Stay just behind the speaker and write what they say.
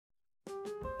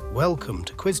Welcome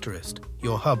to Quizterest,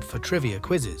 your hub for trivia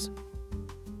quizzes.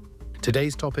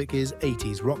 Today's topic is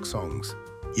 80s rock songs.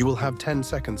 You will have 10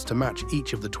 seconds to match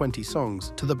each of the 20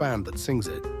 songs to the band that sings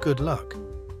it. Good luck.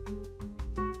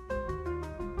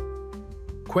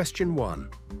 Question 1.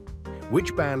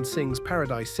 Which band sings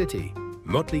Paradise City?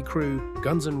 Motley Crue,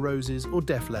 Guns N' Roses or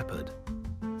Def Leppard?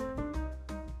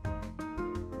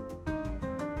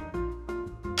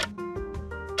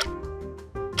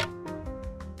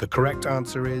 The correct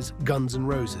answer is Guns N'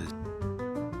 Roses.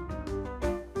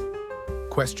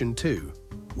 Question 2.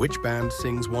 Which band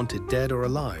sings Wanted Dead or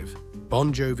Alive?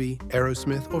 Bon Jovi,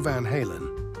 Aerosmith or Van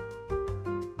Halen?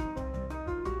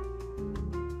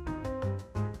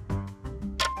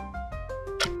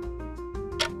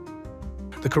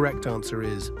 The correct answer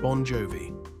is Bon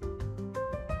Jovi.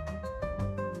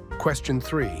 Question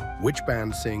 3. Which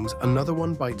band sings Another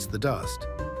One Bites the Dust?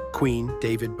 Queen,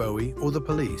 David Bowie or The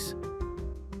Police?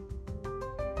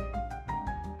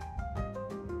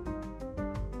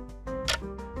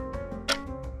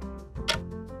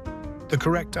 The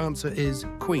correct answer is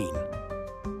Queen.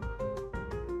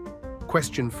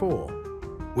 Question 4.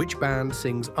 Which band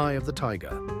sings Eye of the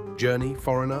Tiger? Journey,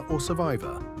 Foreigner or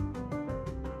Survivor?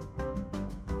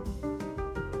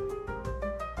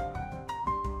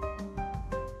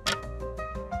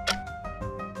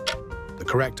 The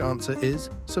correct answer is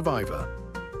Survivor.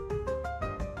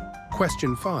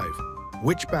 Question 5.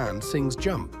 Which band sings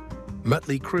Jump?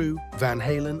 Motley Crue, Van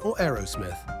Halen or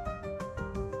Aerosmith?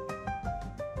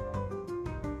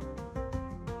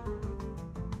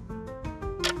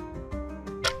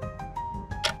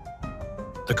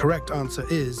 The correct answer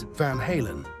is Van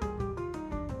Halen.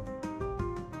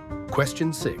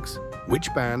 Question 6. Which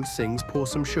band sings Pour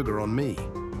Some Sugar on Me?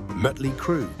 Motley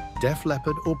Crue, Def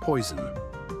Leppard or Poison?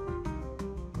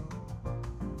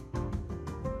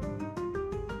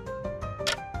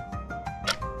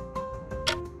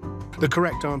 The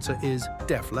correct answer is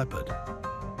Def Leppard.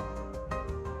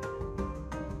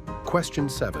 Question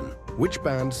 7. Which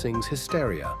band sings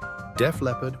Hysteria? Def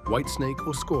Leppard, Whitesnake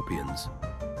or Scorpions?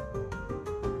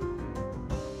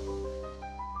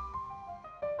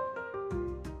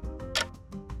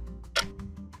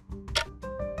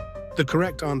 The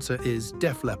correct answer is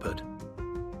Def Leppard.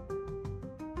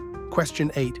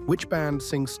 Question 8. Which band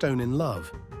sings Stone in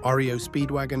Love? REO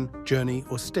Speedwagon, Journey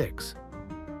or Styx?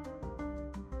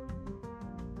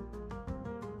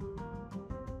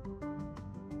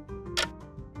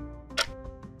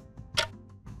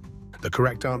 The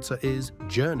correct answer is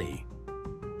Journey.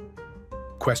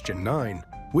 Question 9.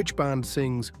 Which band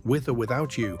sings With or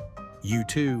Without You?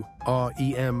 U2,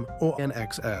 REM or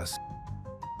NXS?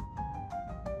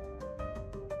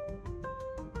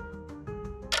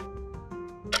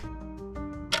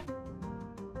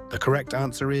 The correct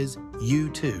answer is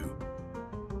U2.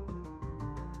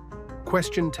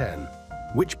 Question 10.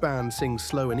 Which band sings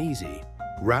Slow and Easy?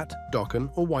 Rat, Dokken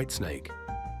or Whitesnake?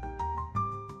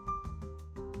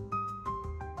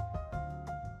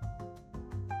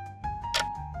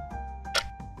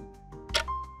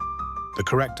 The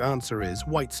correct answer is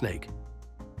Whitesnake.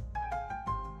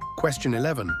 Question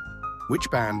 11.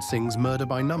 Which band sings Murder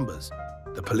by Numbers?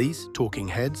 The Police, Talking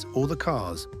Heads or The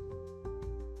Cars?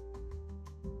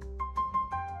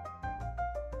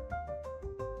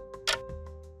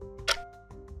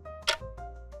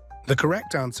 The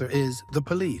correct answer is The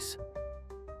Police.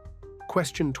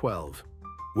 Question 12.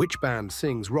 Which band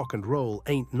sings Rock and Roll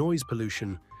Ain't Noise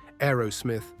Pollution?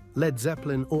 Aerosmith, Led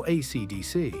Zeppelin or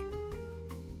AC/DC?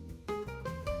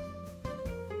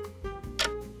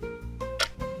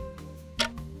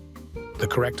 The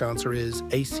correct answer is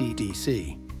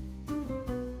AC/DC.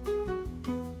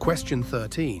 Question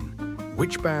 13.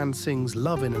 Which band sings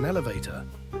Love in an Elevator?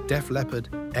 Def Leppard,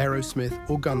 Aerosmith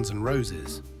or Guns N'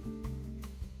 Roses?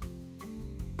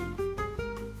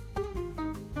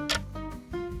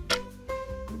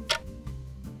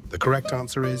 The correct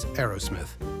answer is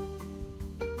Aerosmith.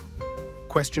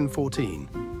 Question 14.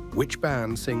 Which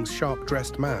band sings Sharp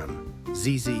Dressed Man?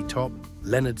 ZZ Top,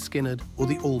 Leonard Skinner or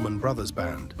the Allman Brothers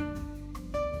Band?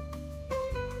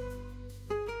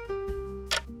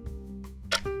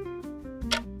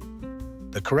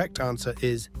 The correct answer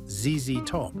is ZZ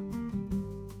Top.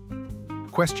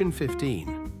 Question 15.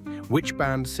 Which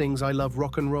band sings I Love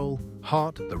Rock and Roll?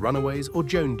 Heart, The Runaways or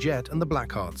Joan Jett and the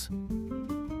Blackhearts?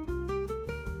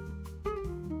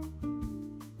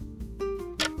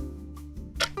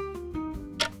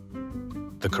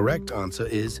 The correct answer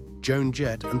is Joan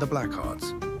Jett and the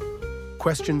Blackhearts.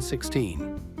 Question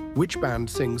 16. Which band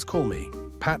sings Call Me?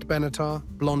 Pat Benatar,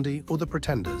 Blondie or The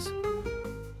Pretenders?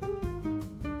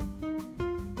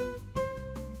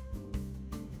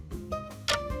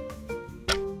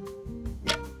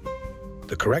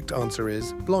 The correct answer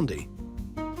is Blondie.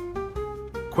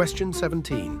 Question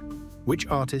 17. Which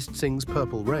artist sings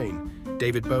Purple Rain?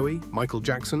 David Bowie, Michael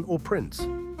Jackson, or Prince?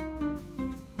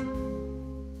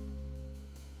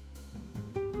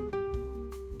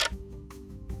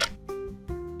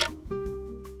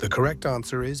 The correct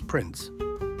answer is Prince.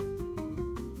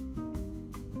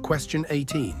 Question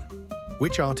 18.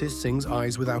 Which artist sings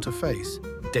Eyes Without a Face?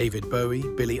 David Bowie,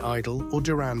 Billy Idol, or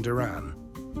Duran Duran?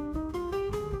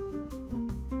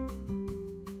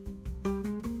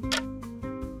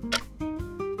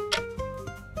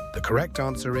 The correct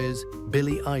answer is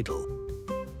Billy Idol.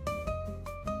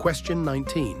 Question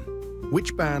 19.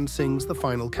 Which band sings The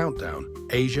Final Countdown?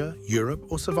 Asia, Europe,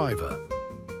 or Survivor?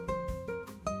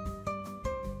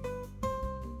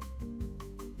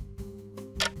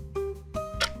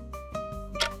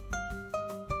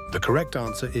 The correct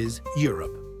answer is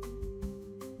Europe.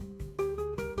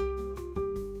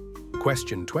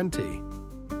 Question 20.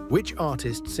 Which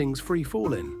artist sings Free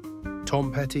Fallin'?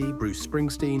 Tom Petty, Bruce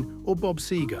Springsteen, or Bob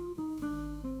Seger?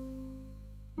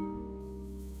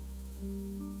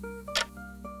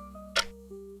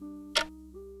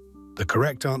 The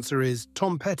correct answer is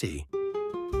Tom Petty.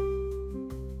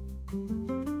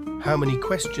 How many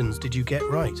questions did you get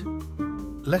right?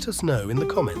 Let us know in the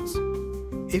comments.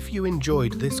 If you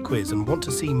enjoyed this quiz and want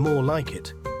to see more like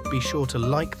it, be sure to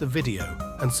like the video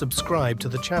and subscribe to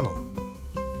the channel.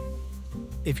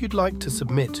 If you'd like to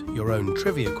submit your own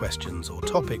trivia questions or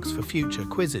topics for future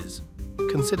quizzes,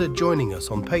 consider joining us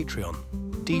on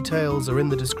Patreon. Details are in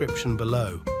the description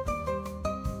below.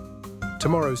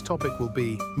 Tomorrow's topic will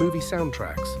be movie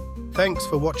soundtracks. Thanks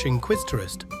for watching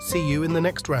Quizterest. See you in the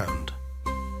next round.